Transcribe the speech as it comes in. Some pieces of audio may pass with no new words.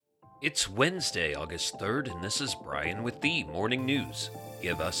It's Wednesday, August 3rd, and this is Brian with the Morning News.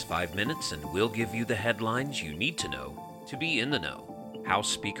 Give us 5 minutes and we'll give you the headlines you need to know to be in the know. House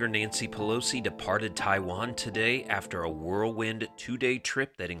Speaker Nancy Pelosi departed Taiwan today after a whirlwind 2-day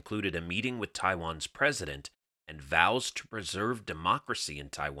trip that included a meeting with Taiwan's president and vows to preserve democracy in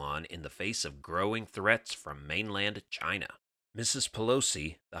Taiwan in the face of growing threats from mainland China. Mrs.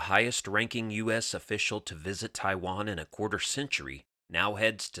 Pelosi, the highest ranking U.S. official to visit Taiwan in a quarter century, now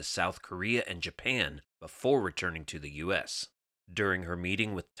heads to South Korea and Japan before returning to the U.S. During her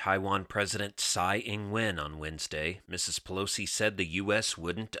meeting with Taiwan President Tsai Ing-wen on Wednesday, Mrs. Pelosi said the U.S.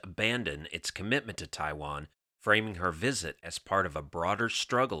 wouldn't abandon its commitment to Taiwan, framing her visit as part of a broader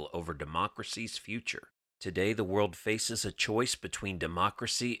struggle over democracy's future. Today, the world faces a choice between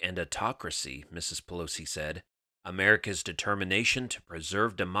democracy and autocracy, Mrs. Pelosi said. America's determination to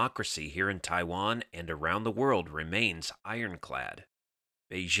preserve democracy here in Taiwan and around the world remains ironclad.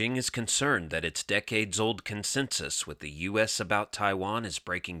 Beijing is concerned that its decades-old consensus with the U.S. about Taiwan is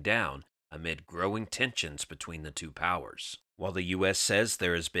breaking down amid growing tensions between the two powers. While the U.S. says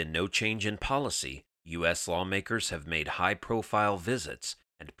there has been no change in policy, U.S. lawmakers have made high-profile visits,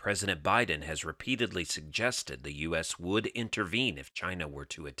 and President Biden has repeatedly suggested the U.S. would intervene if China were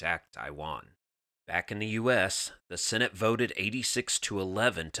to attack Taiwan. Back in the U.S., the Senate voted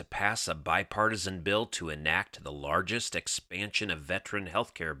 86-11 to pass a bipartisan bill to enact the largest expansion of veteran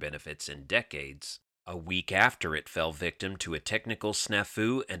health care benefits in decades, a week after it fell victim to a technical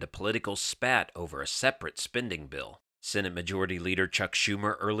snafu and a political spat over a separate spending bill. Senate Majority Leader Chuck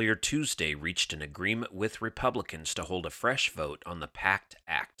Schumer earlier Tuesday reached an agreement with Republicans to hold a fresh vote on the PACT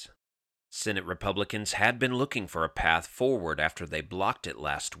Act. Senate Republicans had been looking for a path forward after they blocked it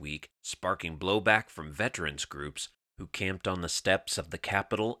last week, sparking blowback from veterans groups who camped on the steps of the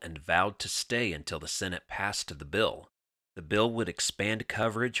Capitol and vowed to stay until the Senate passed the bill. The bill would expand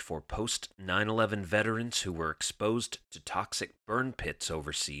coverage for post-9/11 veterans who were exposed to toxic burn pits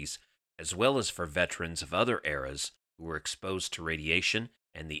overseas, as well as for veterans of other eras who were exposed to radiation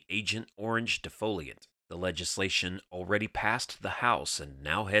and the Agent Orange defoliant. The legislation already passed the House and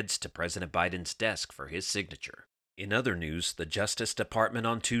now heads to President Biden's desk for his signature. In other news, the Justice Department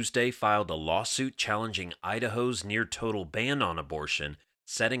on Tuesday filed a lawsuit challenging Idaho's near-total ban on abortion,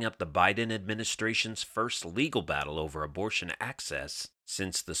 setting up the Biden administration's first legal battle over abortion access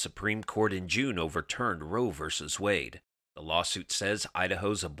since the Supreme Court in June overturned Roe v. Wade. The lawsuit says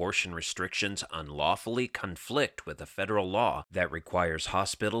Idaho's abortion restrictions unlawfully conflict with a federal law that requires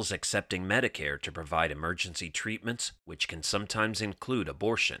hospitals accepting Medicare to provide emergency treatments, which can sometimes include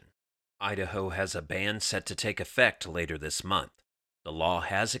abortion. Idaho has a ban set to take effect later this month. The law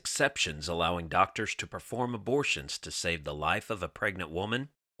has exceptions allowing doctors to perform abortions to save the life of a pregnant woman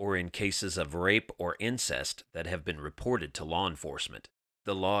or in cases of rape or incest that have been reported to law enforcement.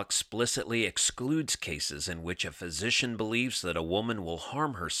 The law explicitly excludes cases in which a physician believes that a woman will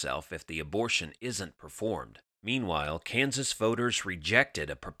harm herself if the abortion isn't performed. Meanwhile, Kansas voters rejected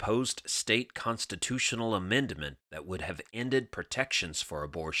a proposed state constitutional amendment that would have ended protections for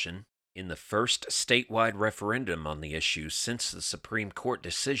abortion in the first statewide referendum on the issue since the Supreme Court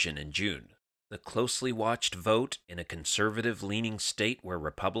decision in June. The closely watched vote in a conservative-leaning state where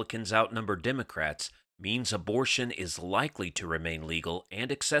Republicans outnumber Democrats means abortion is likely to remain legal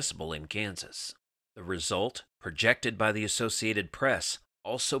and accessible in Kansas. The result, projected by the Associated Press,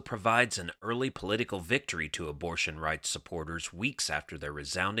 also provides an early political victory to abortion rights supporters weeks after their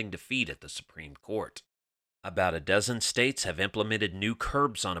resounding defeat at the Supreme Court. About a dozen states have implemented new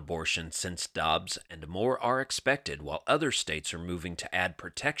curbs on abortion since Dobbs, and more are expected, while other states are moving to add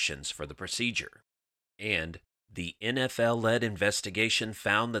protections for the procedure. And the NFL-led investigation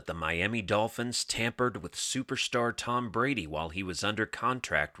found that the Miami Dolphins tampered with superstar Tom Brady while he was under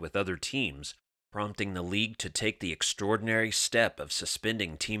contract with other teams, prompting the league to take the extraordinary step of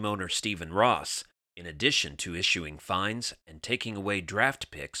suspending team owner Stephen Ross, in addition to issuing fines and taking away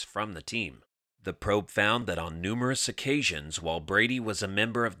draft picks from the team. The probe found that on numerous occasions, while Brady was a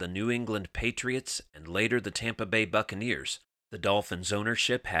member of the New England Patriots and later the Tampa Bay Buccaneers, the Dolphins'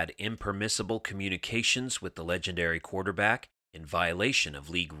 ownership had impermissible communications with the legendary quarterback in violation of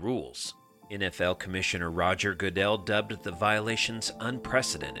league rules. NFL Commissioner Roger Goodell dubbed the violations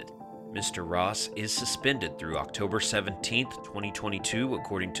unprecedented. Mr. Ross is suspended through October 17, 2022,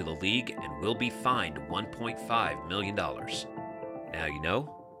 according to the league, and will be fined $1.5 million. Now you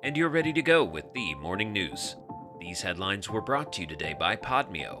know, and you're ready to go with the morning news. These headlines were brought to you today by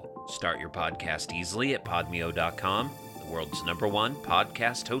Podmeo. Start your podcast easily at podmeo.com. World's #1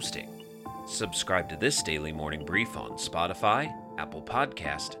 podcast hosting. Subscribe to this daily morning brief on Spotify, Apple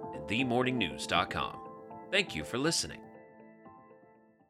Podcast, and themorningnews.com. Thank you for listening.